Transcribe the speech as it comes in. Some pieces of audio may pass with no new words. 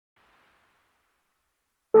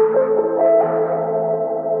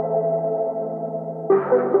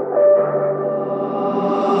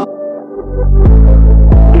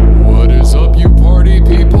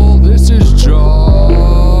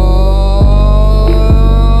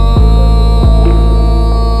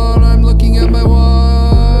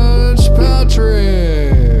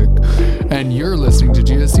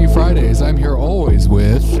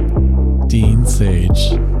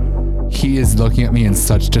looking at me in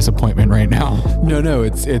such disappointment right now. No,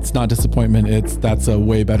 it's not disappointment. That's a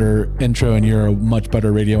way better intro, and you're a much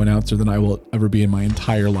better radio announcer than I will ever be in my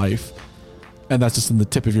entire life. And that's just in the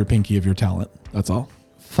tip of your pinky of your talent. That's all.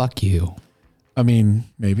 Fuck you. I mean,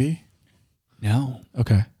 maybe. No.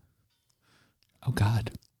 Okay. Oh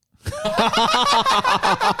God.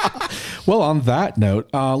 Well, on that note,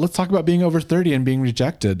 let's talk about being over 30 and being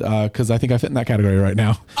rejected, because I think I fit in that category right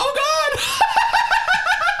now. Oh God.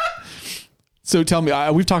 So tell me,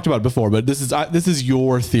 we've talked about it before, but this is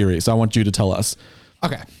your theory, so I want you to tell us.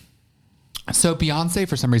 Okay. So Beyonce,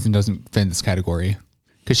 for some reason, doesn't fit in this category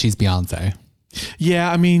because she's Beyonce. Yeah,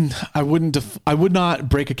 I mean, I would not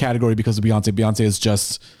break a category because of Beyonce. Beyonce is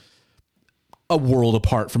just a world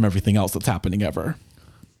apart from everything else that's happening ever.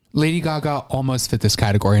 Lady Gaga almost fit this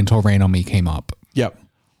category until Rain on Me came up. Yep.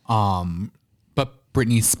 But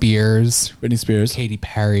Britney Spears, Katy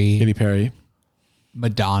Perry,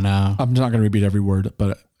 Madonna. I'm not going to repeat every word,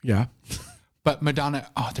 but yeah. But Madonna,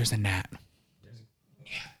 there's a gnat.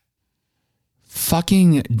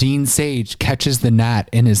 Fucking Dean Sage catches the gnat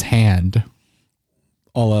in his hand.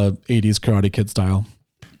 All 80s Karate Kid style.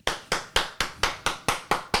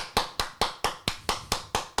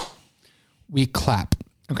 We clap.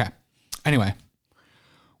 Okay. Anyway,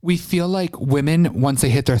 we feel like women, once they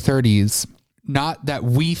hit their 30s,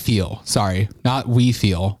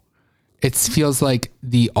 it feels like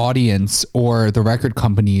the audience or the record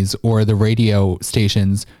companies or the radio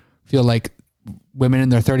stations feel like women in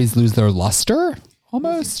their 30s lose their luster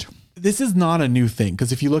almost. This is not a new thing,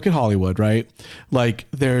 because if you look at Hollywood, right, like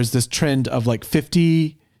there's this trend of like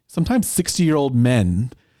 50, sometimes 60-year-old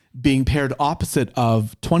men being paired opposite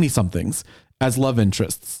of 20-somethings as love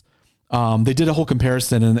interests. They did a whole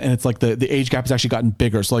comparison, and it's like the age gap has actually gotten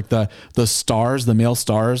bigger. So like the stars, the male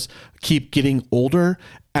stars, keep getting older,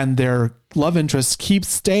 and their love interests keep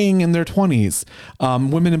staying in their 20s.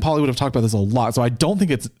 Women in Hollywood have talked about this a lot, so I don't think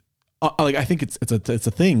it's I think it's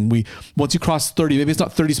a thing. Once you cross 30, maybe it's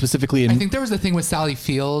not 30 specifically. I think there was a thing with Sally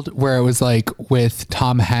Field where it was like with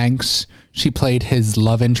Tom Hanks, she played his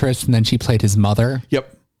love interest and then she played his mother.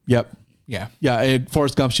 Yep. Yeah. In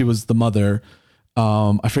Forrest Gump, she was the mother.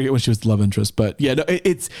 I forget when she was the love interest, but yeah, no,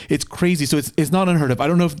 it's crazy. So it's not unheard of. I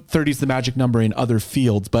don't know if 30 is the magic number in other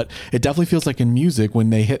fields, but it definitely feels like in music when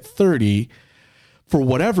they hit 30, for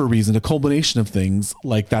whatever reason, a culmination of things,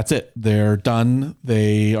 like that's it. They're done.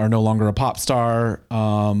 They are no longer a pop star.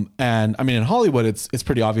 And I mean, in Hollywood, it's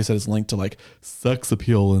pretty obvious that it's linked to like sex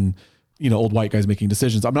appeal and, old white guys making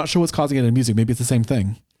decisions. I'm not sure what's causing it in music. Maybe it's the same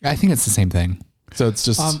thing. I think it's the same thing. So it's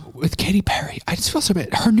just with Katy Perry, I just feel so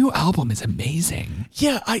bad. Her new album is amazing.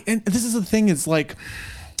 Yeah. And this is the thing. It's like,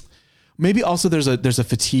 maybe also there's a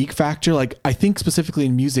fatigue factor. Like I think specifically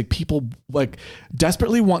in music, people like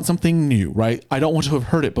desperately want something new, right? I don't want to have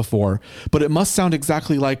heard it before, but it must sound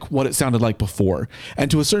exactly like what it sounded like before.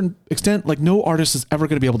 And to a certain extent, like no artist is ever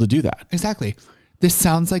going to be able to do that. Exactly. This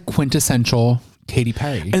sounds like quintessential Katy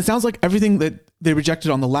Perry. And it sounds like everything that they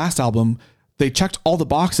rejected on the last album, they checked all the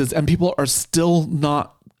boxes and people are still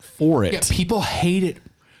not for it. Yeah, people hate it.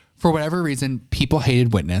 For whatever reason, people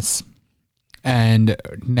hated Witness. And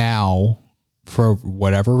now, for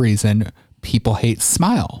whatever reason, people hate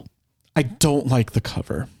Smile. I don't like the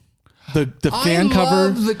cover. The fan cover. I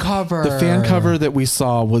love the cover. The fan cover that we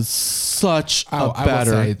saw was such a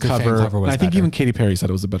better cover. I think even Katy Perry said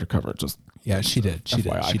it was a better cover. She did. She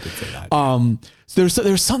did say that. So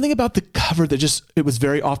there's something about the cover that it was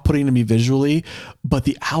very off-putting to me visually, but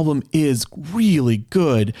the album is really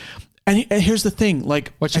good. And here's the thing,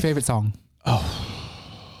 like, what's your favorite song?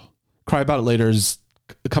 Cry About It Later is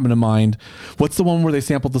coming to mind. What's the one where they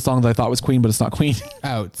sampled the song that I thought was Queen, but it's not Queen?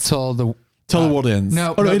 Till the World Ends.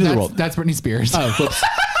 No, End of the World. That's Britney Spears. Oh, whoops.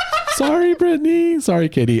 Sorry, Britney. Sorry,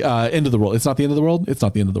 Katie. End of the World. It's not the end of the world. It's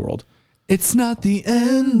not the end of the world. It's not the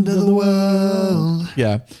end of the world.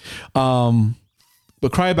 Yeah.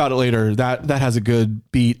 But Cry About It Later, that has a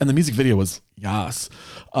good beat, and the music video was yas.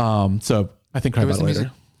 So I think Cry About It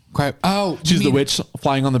Later. She's the witch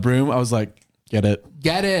flying on the broom. I was like, get it.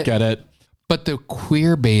 But the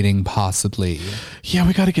queer baiting, possibly. Yeah,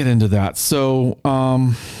 we got to get into that. So,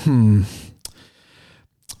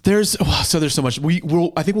 there's so much.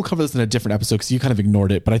 I think we'll cover this in a different episode because you kind of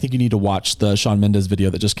ignored it. But I think you need to watch the Shawn Mendes video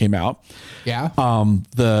that just came out. Yeah.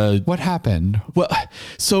 What happened? Well,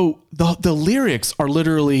 so the lyrics are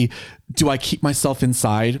literally, do I keep myself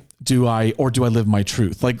inside? Or do I live my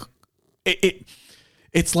truth? Like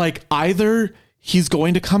it's like either he's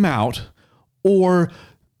going to come out or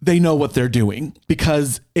they know what they're doing,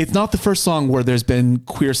 because it's not the first song where there's been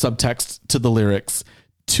queer subtext to the lyrics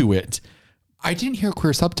to it. I didn't hear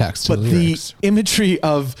queer subtext to but the lyrics. The imagery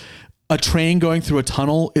of a train going through a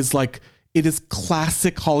tunnel is like, it is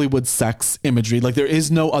classic Hollywood sex imagery. Like there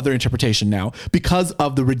is no other interpretation now because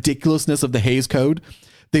of the ridiculousness of the Hays Code.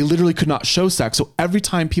 They literally could not show sex. So every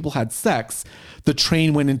time people had sex, the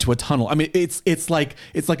train went into a tunnel. I mean, it's like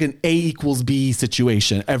an A equals B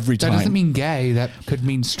situation every time. That doesn't mean gay. That could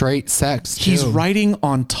mean straight sex too. He's riding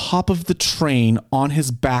on top of the train on his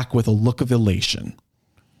back with a look of elation.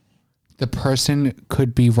 The person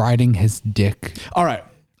could be riding his dick. All right.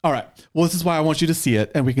 Well, this is why I want you to see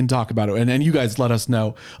it and we can talk about it. And you guys let us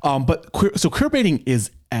know. But queer baiting is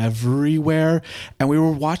everywhere. And we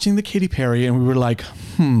were watching the Katy Perry and we were like,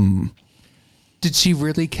 Did she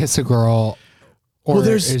really kiss a girl? Or well,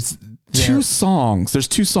 there's two songs. There's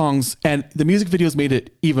two songs and the music videos made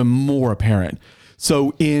it even more apparent.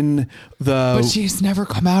 So But she's never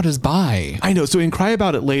come out as bi. I know. So in Cry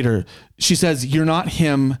About It Later, she says, "You're not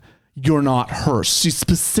him. You're not her." She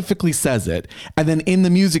specifically says it. And then in the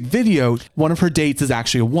music video, one of her dates is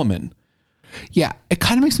actually a woman. Yeah. It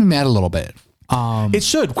kind of makes me mad a little bit. It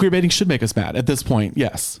should. Queer baiting should make us mad at this point.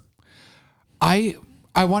 Yes. I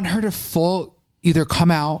want her to either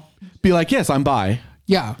come out. Be like, yes, I'm bi.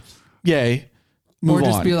 Yeah. Yay. Move or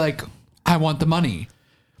just on. be like, I want the money.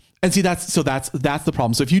 And see, that's the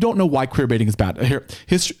problem. So if you don't know why queer baiting is bad, here,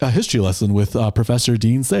 a history lesson with Professor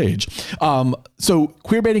Dean Sage. So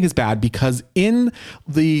queer baiting is bad because in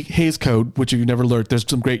the Hays Code, which you've never learned, there's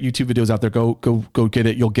some great YouTube videos out there. Go get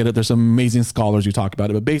it. You'll get it. There's some amazing scholars who talk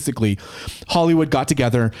about it. But basically, Hollywood got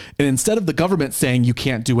together and instead of the government saying you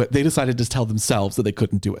can't do it, they decided to tell themselves that they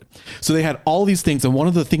couldn't do it. So they had all these things. And one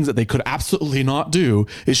of the things that they could absolutely not do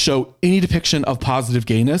is show any depiction of positive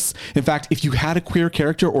gayness. In fact, if you had a queer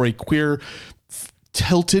character or a queer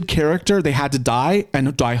tilted character, they had to die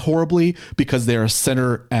and die horribly because they're a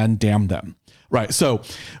sinner and damn them. Right. So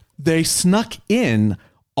they snuck in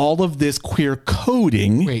all of this queer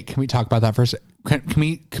coding. Wait, can we talk about that for a second?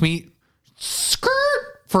 Can we skirt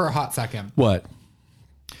for a hot second? What?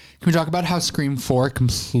 Can we talk about how Scream 4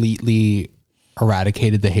 completely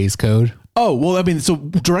eradicated the Hays Code? Oh, well, I mean, so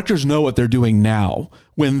directors know what they're doing now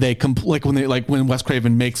when when Wes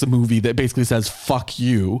Craven makes a movie that basically says, fuck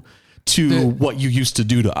you to what you used to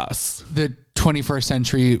do to us. The 21st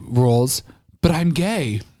century rules, but I'm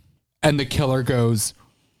gay. And the killer goes,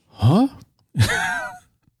 huh?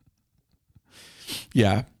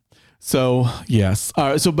 Yeah. So yes.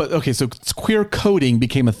 So queer coding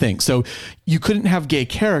became a thing. So you couldn't have gay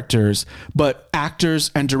characters, but actors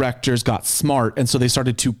and directors got smart. And so they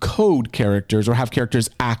started to code characters or have characters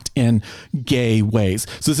act in gay ways.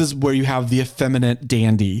 So this is where you have the effeminate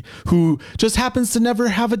dandy who just happens to never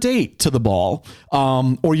have a date to the ball.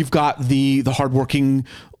 Or you've got the hardworking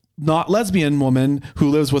not lesbian woman who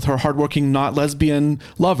lives with her hardworking not lesbian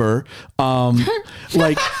lover.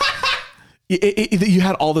 You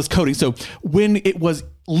had all this coding. So when it was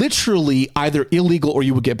literally either illegal or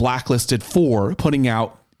you would get blacklisted for putting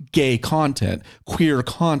out gay content, queer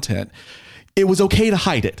content, it was okay to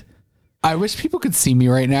hide it. I wish people could see me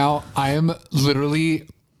right now. I am literally,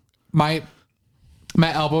 my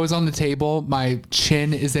elbow is on the table. My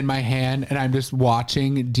chin is in my hand and I'm just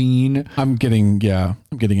watching Dean. I'm getting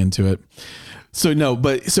into it. So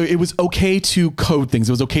it was okay to code things.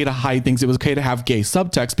 It was okay to hide things. It was okay to have gay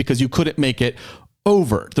subtext because you couldn't make it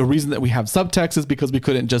overt. The reason that we have subtext is because we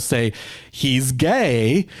couldn't just say he's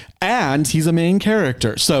gay and he's a main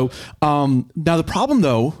character. So now the problem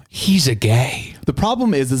though, he's a gay. The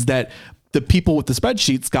problem is that the people with the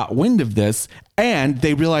spreadsheets got wind of this and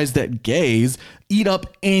they realized that gays eat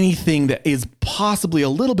up anything that is possibly a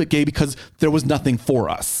little bit gay because there was nothing for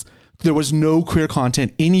us. There was no queer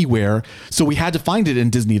content anywhere. So we had to find it in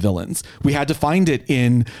Disney villains. We had to find it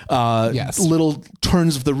in little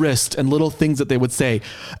turns of the wrist and little things that they would say.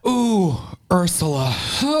 Ooh, Ursula.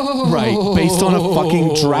 Right. Based on a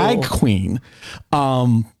fucking drag queen.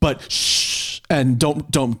 But shh. And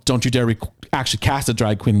don't you dare actually cast a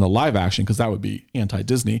drag queen in the live action because that would be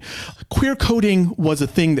anti-Disney. Queer coding was a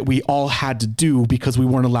thing that we all had to do because we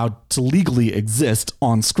weren't allowed to legally exist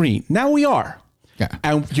on screen. Now we are. Yeah.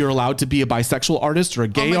 And you're allowed to be a bisexual artist or a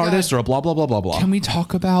gay artist or a blah, blah, blah, blah, blah. Can we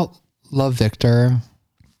talk about Love Victor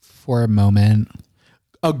for a moment?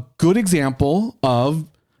 A good example of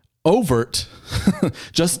overt,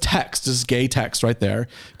 just text, just gay text right there,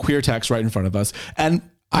 queer text right in front of us. And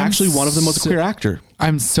actually one of them was a queer actor.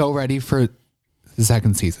 I'm so ready for the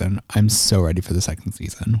second season.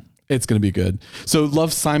 It's going to be good. So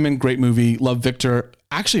Love, Simon, great movie. Love, Victor,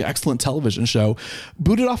 actually excellent television show.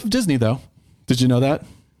 Booted off of Disney though. Did you know that?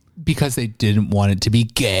 Because they didn't want it to be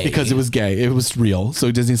gay. Because it was gay. It was real. So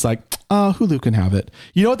Disney's like, Hulu can have it.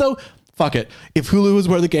 You know what though? Fuck it. If Hulu is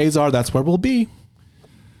where the gays are, that's where we'll be.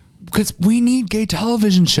 Because we need gay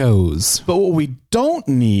television shows. But what we don't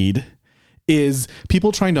need is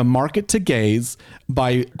people trying to market to gays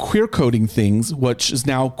by queer coding things, which is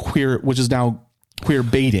now queer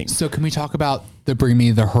baiting. So can we talk about the Bring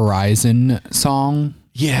Me the Horizon song?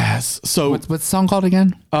 Yes. So What's the song called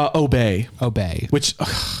again? Obey. Obey. Which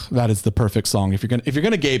that is the perfect song. If you're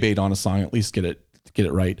gonna gay bait on a song, at least get it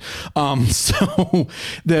right. So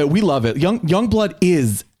we love it. Youngblood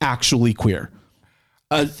is actually queer.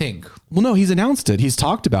 I think. Well, no, he's announced it. He's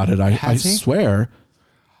talked about it. I Has he? swear.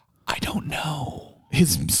 I don't know.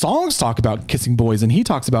 His songs talk about kissing boys, and he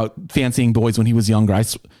talks about fancying boys when he was younger. All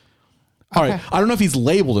right. I don't know if he's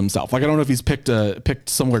labeled himself. Like, I don't know if he's picked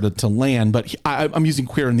somewhere to land, but I'm using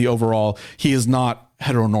queer in the overall. He is not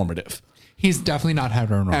heteronormative. He's definitely not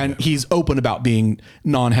heteronormative. And he's open about being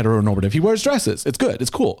non-heteronormative. He wears dresses. It's good. It's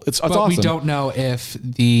cool. It's but awesome. we don't know if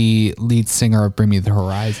the lead singer of Bring Me the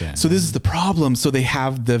Horizon. So this is the problem. So they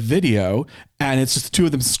have the video, and it's just the two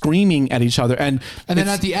of them screaming at each other, and then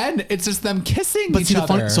at the end, it's just them kissing each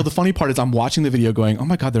other. So the funny part is, I'm watching the video, going, "Oh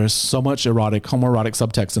my god, there is so much homoerotic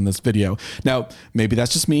subtext in this video." Now, maybe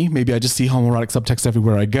that's just me. Maybe I just see homoerotic subtext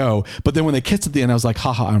everywhere I go. But then when they kissed at the end, I was like,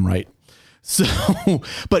 "Haha, I'm right." So,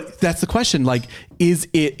 but that's the question. Like, is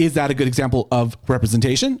that a good example of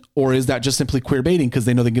representation, or is that just simply queer baiting because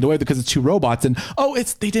they know they can get away with it because it's two robots and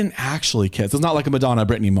they didn't actually kiss. It's not like a Madonna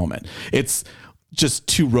Britney moment. It's just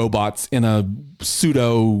two robots in a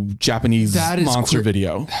pseudo Japanese monster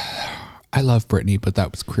video. I love Britney, but that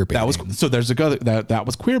was queer baiting. That was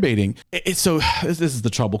queer baiting. So this is the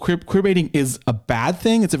trouble. Queer baiting is a bad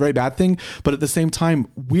thing. It's a very bad thing. But at the same time,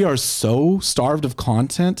 we are so starved of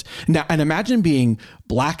content now. And imagine being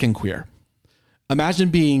Black and queer.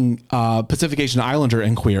 Imagine being Pacific Asian Islander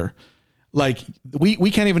and queer. Like,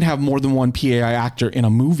 we can't even have more than one PAI actor in a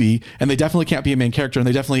movie, and they definitely can't be a main character, and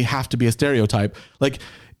they definitely have to be a stereotype. Like,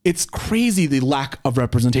 it's crazy the lack of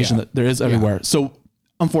representation that there is everywhere. Yeah. So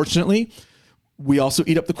unfortunately, we also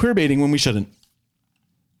eat up the queer baiting when we shouldn't,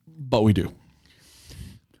 but we do.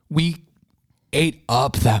 We ate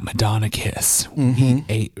up that Madonna kiss.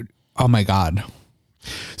 Oh my God.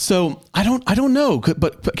 So I don't know,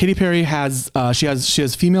 but Katy Perry has she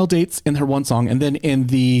has female dates in her one song, and then in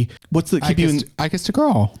the I Kissed a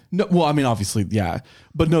Girl. No, well, I mean, obviously, yeah,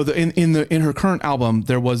 but no, in her current album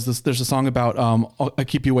there's a song about I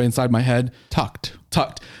Keep You Away Inside My Head. Tucked.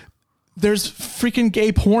 There's freaking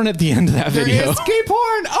gay porn at the end of that video. There is gay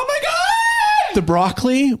porn. Oh my God. The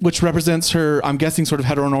broccoli, which represents her, I'm guessing, sort of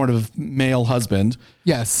heteronormative male husband.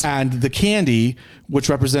 Yes. And the candy, which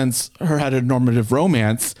represents her heteronormative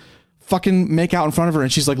romance, fucking make out in front of her,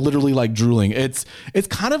 and she's like literally like drooling. It's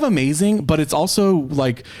kind of amazing, but it's also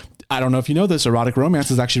like, I don't know if you know this, erotic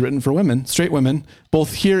romance is actually written for women, straight women,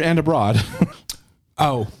 both here and abroad.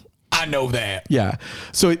 Oh, I know that. Yeah.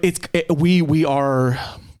 So we are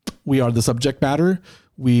the subject matter.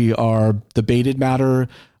 We are the baited matter,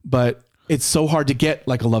 but it's so hard to get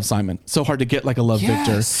like a Love Simon, so hard to get like a Love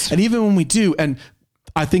Victor. And even when we do, and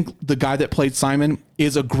I think the guy that played Simon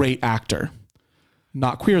is a great actor.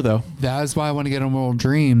 Not queer though. That is why I want to get Emerald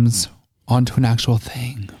Dreams onto an actual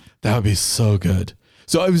thing. That would be so good.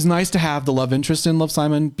 So it was nice to have the love interest in Love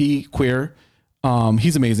Simon be queer.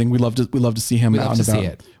 He's amazing. We love to see him out and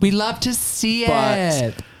about. We love to see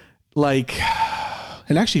it. Like,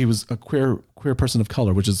 and actually he was a queer person of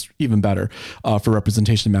color, which is even better for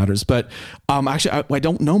representation matters. But actually, I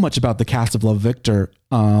don't know much about the cast of Love Victor,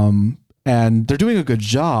 and they're doing a good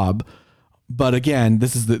job. But again,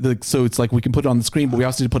 this is so it's like we can put it on the screen, but we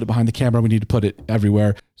also need to put it behind the camera. We need to put it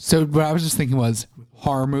everywhere. So what I was just thinking was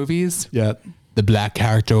horror movies. Yeah. The black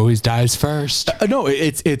character always dies first. No,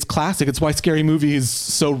 it's classic. It's why Scary Movie is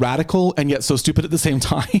so radical and yet so stupid at the same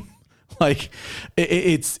time. Like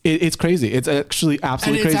it's crazy. It's actually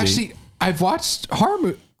absolutely crazy. Actually, I've watched horror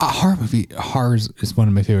movie. Horror is one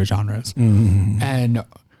of my favorite genres, and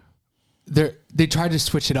they tried to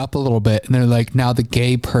switch it up a little bit, and they're like, now the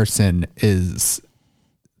gay person is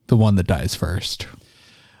the one that dies first.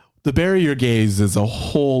 The bury your gays is a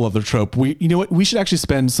whole other trope. You know what? We should actually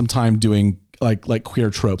spend some time doing like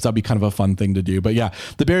queer tropes. That'd be kind of a fun thing to do. But yeah,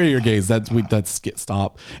 the bury your gays, that's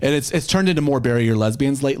stop. And it's turned into more bury your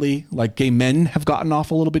lesbians lately. Like gay men have gotten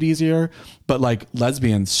off a little bit easier, but like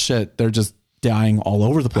lesbians, shit, they're just dying all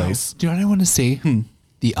over the place. Do you know what I want to see?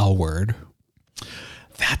 The L Word.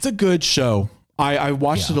 That's a good show. I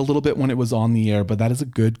watched it a little bit when it was on the air, but that is a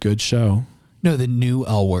good show. No, the new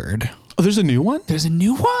L Word. Oh, there's a new one? There's a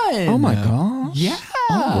new one. Oh my gosh. Yeah.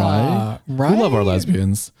 All right. We love our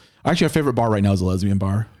lesbians. Actually, our favorite bar right now is a lesbian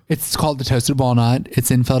bar. It's called the Toasted Walnut.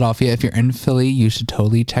 It's in Philadelphia. If you're in Philly, you should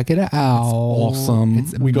totally check it out. Awesome.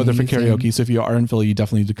 It's We go there for amazing. karaoke. So if you are in Philly, you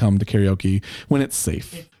definitely need to come to karaoke when it's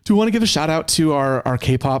safe. Do we want to give a shout out to our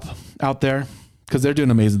K-pop out there? Because they're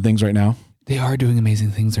doing amazing things right now. They are doing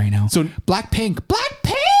amazing things right now. So Blackpink.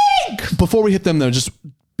 before we hit them though, just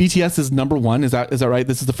BTS is number one. Is that right?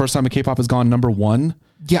 This is the first time a K-pop has gone number one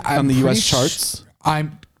Yeah, on the US charts.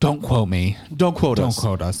 Don't quote me. Don't quote us. Don't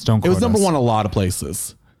quote us. Don't It quote was number us. one a lot of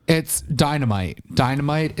places. It's Dynamite.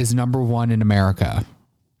 Dynamite is number one in America.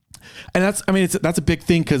 And that's a big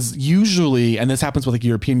thing because usually, and this happens with like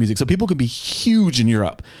European music, so people can be huge in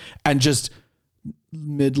Europe and just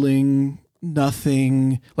middling,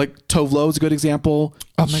 nothing. Like Tove Lo is a good example.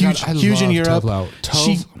 Oh my huge, God, I huge in love Europe. Tove Lo.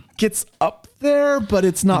 She gets up there, but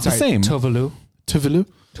it's not the same. Tove Lo. Tove Lo?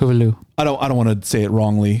 Tove Lo. I don't want to say it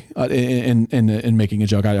wrongly in making a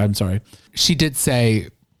joke. I'm sorry. She did say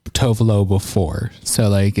Tove Lo before, so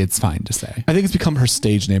like it's fine to say. I think it's become her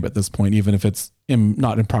stage name at this point, even if it's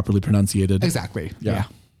not improperly pronunciated. Exactly. Yeah.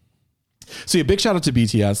 So yeah, big shout out to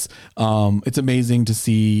BTS. It's amazing to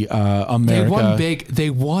see America. They won big. They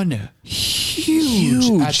won huge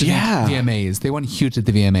at the VMAs. They won huge at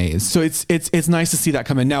the VMAs. So it's nice to see that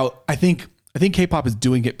come in. Now I think K-pop is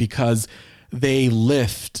doing it because they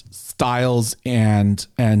lift styles and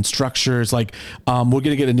structures. Like we're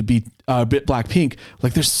gonna get into bit Blackpink.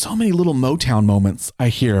 Like there's so many little Motown moments I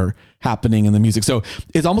hear happening in the music. So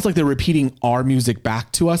it's almost like they're repeating our music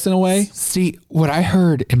back to us in a way. See, what I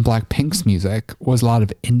heard in Blackpink's music was a lot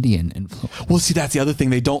of Indian influence. Well, see, that's the other thing.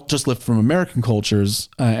 They don't just lift from American cultures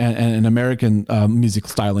and American music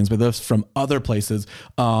stylings, but they lift from other places.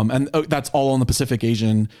 And that's all on the Pacific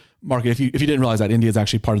Asian market. If you didn't realize that, India is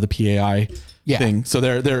actually part of the PAI thing. So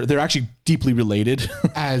they're actually deeply related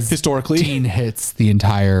As historically. Dean hits the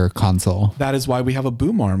entire console. That is why we have a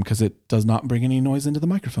boom arm, because it does not bring any noise into the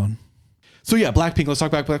microphone. So yeah, Blackpink. Let's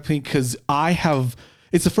talk about Blackpink because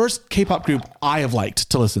it's the first K-pop group I have liked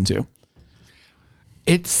to listen to.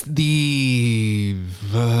 It's the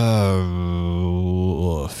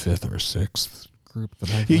fifth or sixth group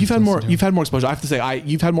that I've You've had more exposure. I have to say,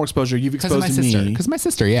 you've had more exposure. You've exposed to me. Because my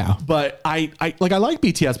sister, yeah. But I like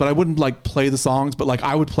BTS, but I wouldn't like play the songs. But like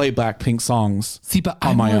I would play Blackpink songs. But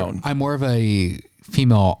on my own. I'm more of a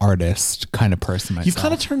female artist kind of person myself. You've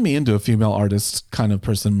kind of turned me into a female artist kind of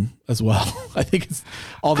person as well. I think it's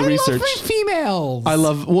all the research. I love my females. I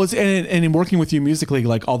love and in working with you musically,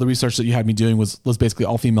 like all the research that you had me doing was basically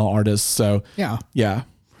all female artists. So yeah.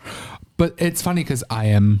 But it's funny because I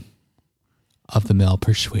am of the male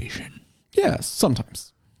persuasion. Yes,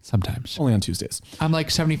 sometimes only on Tuesdays. I'm like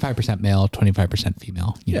 75% male, 25%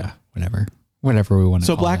 female. You Yeah. know, whatever we want to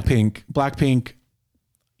So call it. Blackpink,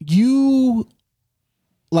 you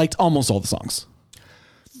liked almost all the songs.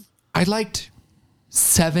 I liked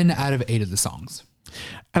 7 out of 8 of the songs.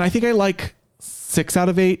 And I think I like 6 out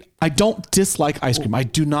of 8. I don't dislike Ice Cream. I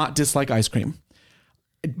do not dislike Ice Cream.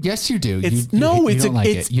 Yes, you do. It's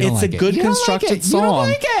a good constructed song. You don't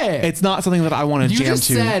like it. It's not something that I want to You jam just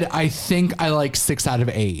to. said, I think I like 6 out of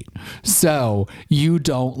 8. So you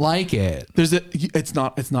don't like it. It's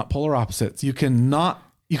not polar opposites. You don't like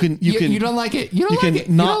it. You don't like it. You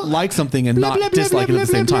can not like something and not dislike it at the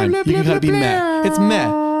same time. You can kind of be meh. It's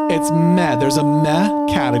meh. It's meh. There's a meh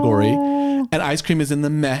category, and Ice Cream is in the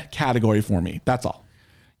meh category for me. That's all.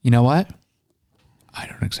 You know what? I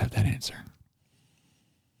don't accept that answer.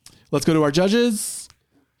 Let's go to our judges.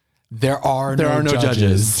 There are no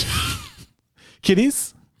judges.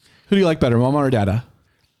 Kitties, who do you like better, Mama or Dada?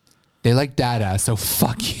 They like Dada, so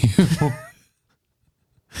fuck you.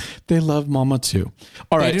 They love Mama too.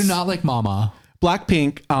 All right. They do not like Mama.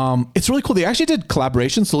 Blackpink. It's really cool. They actually did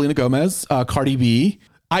collaborations. Selena Gomez, Cardi B.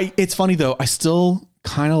 It's funny though. I still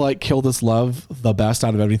kind of like Kill This Love the best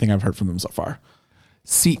out of everything I've heard from them so far.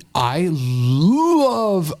 See, I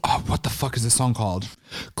love what the fuck is this song called?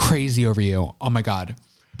 Crazy Over You. Oh my god.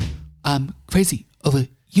 Crazy Over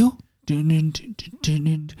You.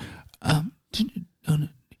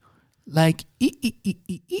 Like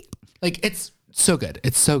like it's so good.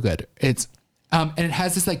 It's so good. It's and it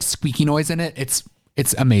has this like squeaky noise in it.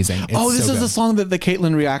 It's amazing. It's this so is good. the song that the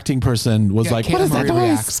Caitlyn reacting person was like, Caitlin what is that Marie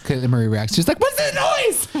noise? Caitlin Marie reacts. She's like, what's that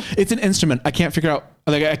noise? It's an instrument. I can't figure out,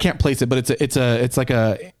 like, I can't place it, but it's like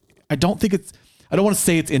a, I don't want to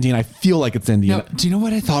say it's Indian. I feel like it's Indian. No, do you know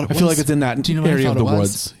what I thought it was? I feel like it's in that area of the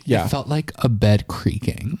woods. Yeah. It felt like a bed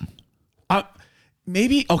creaking.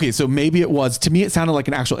 Maybe it was. To me, it sounded like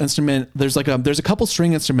an actual instrument. There's a couple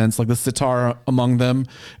string instruments, like the sitar among them,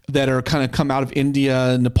 that are kind of come out of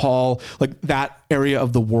India, Nepal, like that area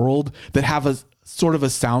of the world that have a sort of a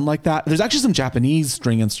sound like that. There's actually some Japanese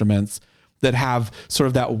string instruments that have sort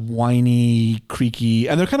of that whiny, creaky,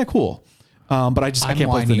 and they're kind of cool. But I can't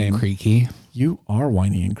place the name. Creaky. You are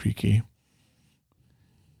whiny and creaky.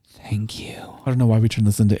 Thank you. I don't know why we turned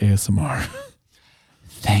this into ASMR.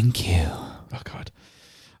 Thank you. Oh God.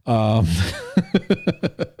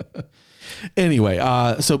 Anyway,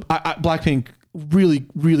 so Blackpink, really,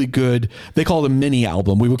 really good. They call it a mini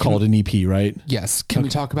album. We would call it an EP, right? Yes. Can we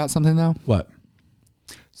talk about something though? What?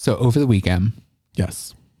 So over the weekend,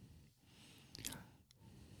 Yes.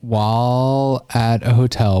 while at a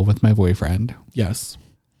hotel with my boyfriend, Yes.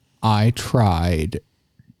 I tried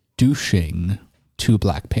douching to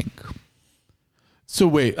Blackpink. So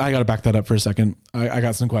wait, I got to back that up for a second. I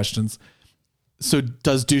got some questions. So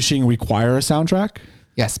does douching require a soundtrack?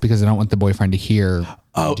 Yes, because I don't want the boyfriend to hear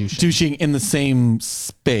Douching in the same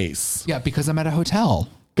space. Yeah, because I'm at a hotel.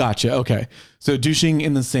 Gotcha. Okay. So douching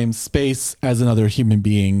in the same space as another human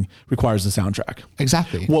being requires a soundtrack.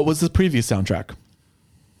 Exactly. What was the previous soundtrack?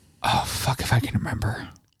 Oh, fuck if I can remember.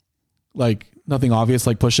 Like nothing obvious,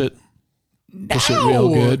 like Push It? Push it real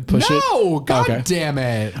good. Push it. No, God damn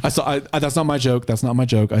it. I saw. That's not my joke. That's not my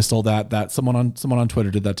joke. I stole that. That someone on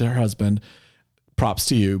Twitter did that to her husband. Props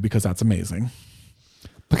to you because that's amazing.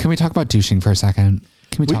 But can we talk about douching for a second?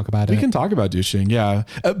 Can we talk about it? We can talk about douching. Yeah.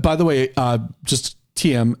 By the way, just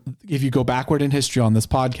TM, if you go backward in history on this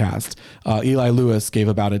podcast, Eli Lewis gave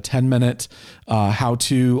about a 10-minute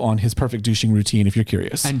how-to on his perfect douching routine. If you're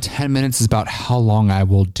curious, And 10 minutes is about how long I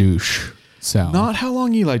will douche. So not how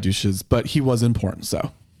long Eli douches, but he was important.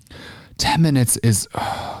 So 10 minutes is,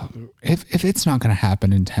 if it's not going to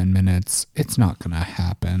happen in 10 minutes, it's not going to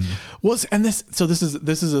happen. well, and this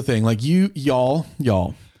is a thing. Like y'all.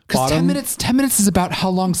 Because 10 minutes is about how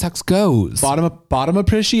long sex goes. Bottom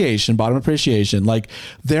appreciation. Like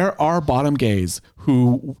there are bottom gays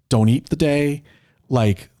who don't eat the day.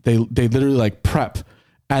 Like they literally like prep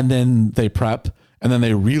and then they prep and then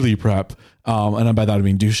they really prep. And by that I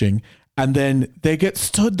mean douching. And then they get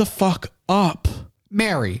stood the fuck up.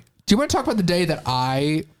 Mary, do you want to talk about the day that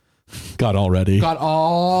I Got all ready. got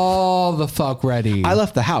all the fuck ready? I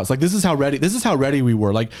left the house. Like this is how ready we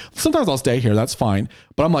were. Like sometimes I'll stay here. That's fine.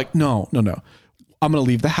 But I'm like, no. I'm going to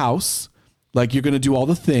leave the house. Like you're going to do all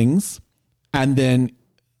the things. And then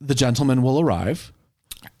the gentleman will arrive.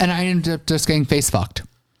 And I ended up just getting face fucked.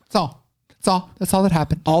 That's all. That's all that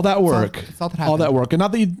happened. All that work. That's all that happened. All that work. And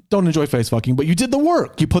not that you don't enjoy face fucking, but you did the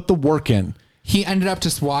work. You put the work in. He ended up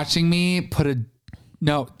just watching me put a...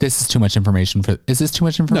 No, this is too much information for... Is this too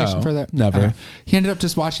much information No, for that? never. He ended up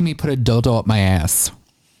just watching me put a dildo up my ass.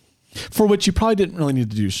 For which you probably didn't really need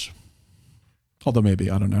to douche. Although maybe,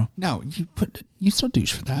 I don't know. No, you still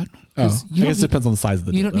douche for that. Oh, I guess it depends on the size of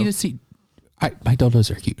the dildo. You don't need to see... my dildos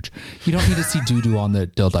are huge. You don't need to see doo-doo on the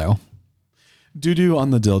dildo. Doo-doo on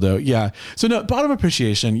the dildo. Yeah. So no, bottom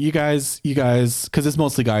appreciation. You guys, because it's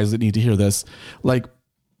mostly guys that need to hear this. Like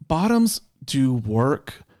bottoms do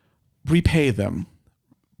work. Repay them.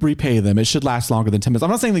 It should last longer than 10 minutes. I'm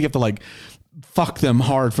not saying that you have to like fuck them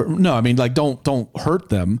hard no, I mean like don't hurt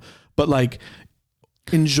them, but like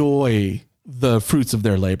enjoy the fruits of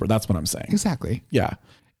their labor. That's what I'm saying. Exactly. Yeah.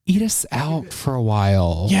 Eat us out for a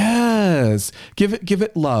while. Yes. Give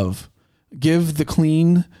it love. Give the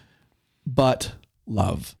clean butt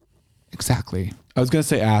love. Exactly. I was going to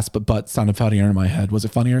say ass, but butt sounded funnier in my head. Was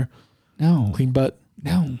it funnier? No. Clean butt?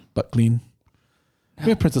 No. Butt clean? No. We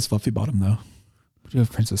have Princess Fluffy Bottom though. We do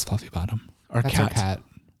have Princess Fluffy Bottom. Our That's cat. our cat.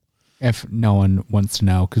 If no one wants to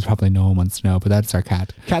know, because probably no one wants to know, but that's our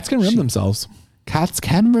cat. Cats can rim themselves. Cats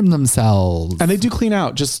can rim themselves. And they do clean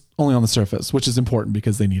out, just only on the surface, which is important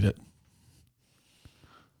because they need it.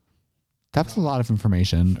 That was a lot of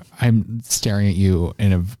information. I'm staring at you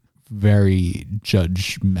in a very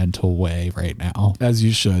judgmental way right now. As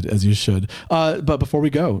you should. But before we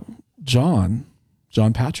go, John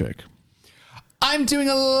Patrick. I'm doing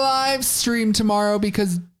a live stream tomorrow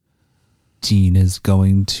because Dean is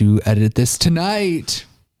going to edit this tonight.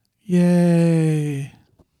 Yay.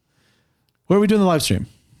 Where are we doing the live stream?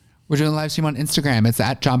 We're doing a live stream on Instagram. It's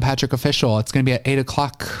at John Patrick Official. It's going to be at 8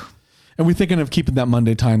 o'clock. And we're thinking of keeping that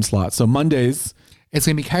Monday time slot. So Mondays, It's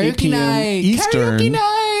going to be 8 karaoke p.m. night. Eastern. Karaoke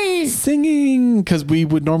night. Singing, because we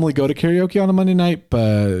would normally go to karaoke on a Monday night,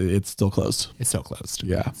 but it's still closed. It's still closed.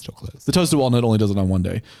 Yeah. It's still closed. The Toasted Walnut only does it on one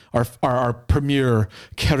day. Our premier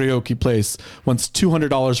karaoke place wants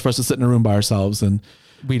 $200 for us to sit in a room by ourselves. And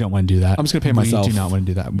We don't want to do that. I'm just gonna pay myself. We do not want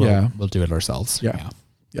to do that. We'll do it ourselves. Yeah.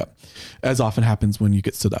 As often happens when you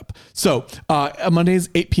get stood up. So Mondays,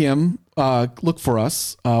 8 p.m. Look for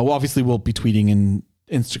us. Obviously we'll be tweeting and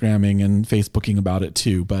Instagramming and Facebooking about it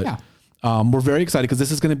too. But we're very excited because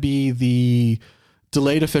this is going to be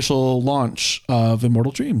delayed official launch of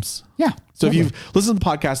Immortal Dreams. Yeah. So if you've listened to the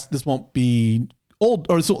podcast, this won't be old,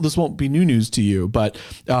 or this won't be new news to you, but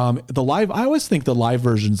the live, I always think the live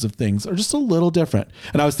versions of things are just a little different.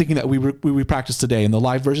 And I was thinking that we practiced today, and the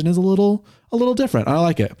live version is a little different. I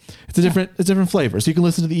like it. It's a different flavor. So you can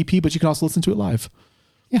listen to the EP, but you can also listen to it live.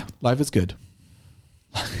 Yeah. Live is good.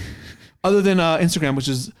 Other than Instagram, which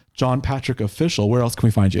is John Patrick Official, where else can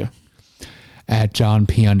we find you? At John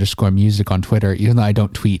P_music on Twitter, even though I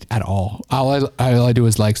don't tweet at all. All I do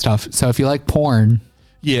is like stuff. So if you like porn.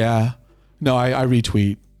 Yeah. No, I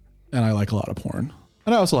retweet, and I like a lot of porn.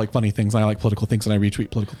 And I also like funny things. And I like political things, and I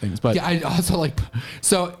retweet political things. But yeah, I also like,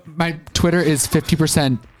 so my Twitter is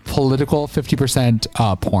 50% political,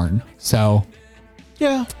 50% porn. So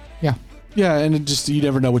yeah. Yeah. Yeah. And it just, you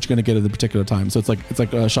never know what you're going to get at the particular time. So it's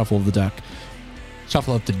like a shuffle of the deck.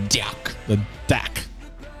 Shuffle up the deck. The deck.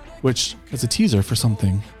 Which is a teaser for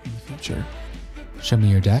something in the future. Show me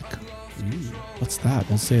your deck. Ooh, what's that?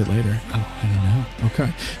 We'll say it later. Oh, I don't know.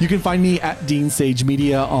 Okay. You can find me at Dean Sage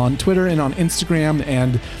Media on Twitter and on Instagram,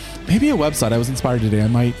 and maybe a website. I was inspired today. I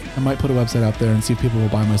might put a website out there and see if people will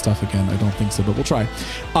buy my stuff again. I don't think so, but we'll try.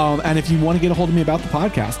 And if you want to get a hold of me about the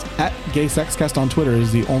podcast, at Gay Sexcast on Twitter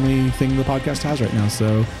is the only thing the podcast has right now.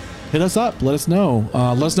 So hit us up. Let us know.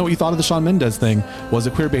 Let us know what you thought of the Shawn Mendes thing. Was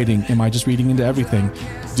it queer baiting? Am I just reading into everything?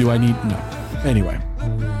 Do I need... No. Anyway.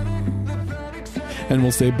 And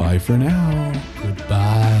we'll say bye for now.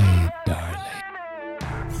 Goodbye.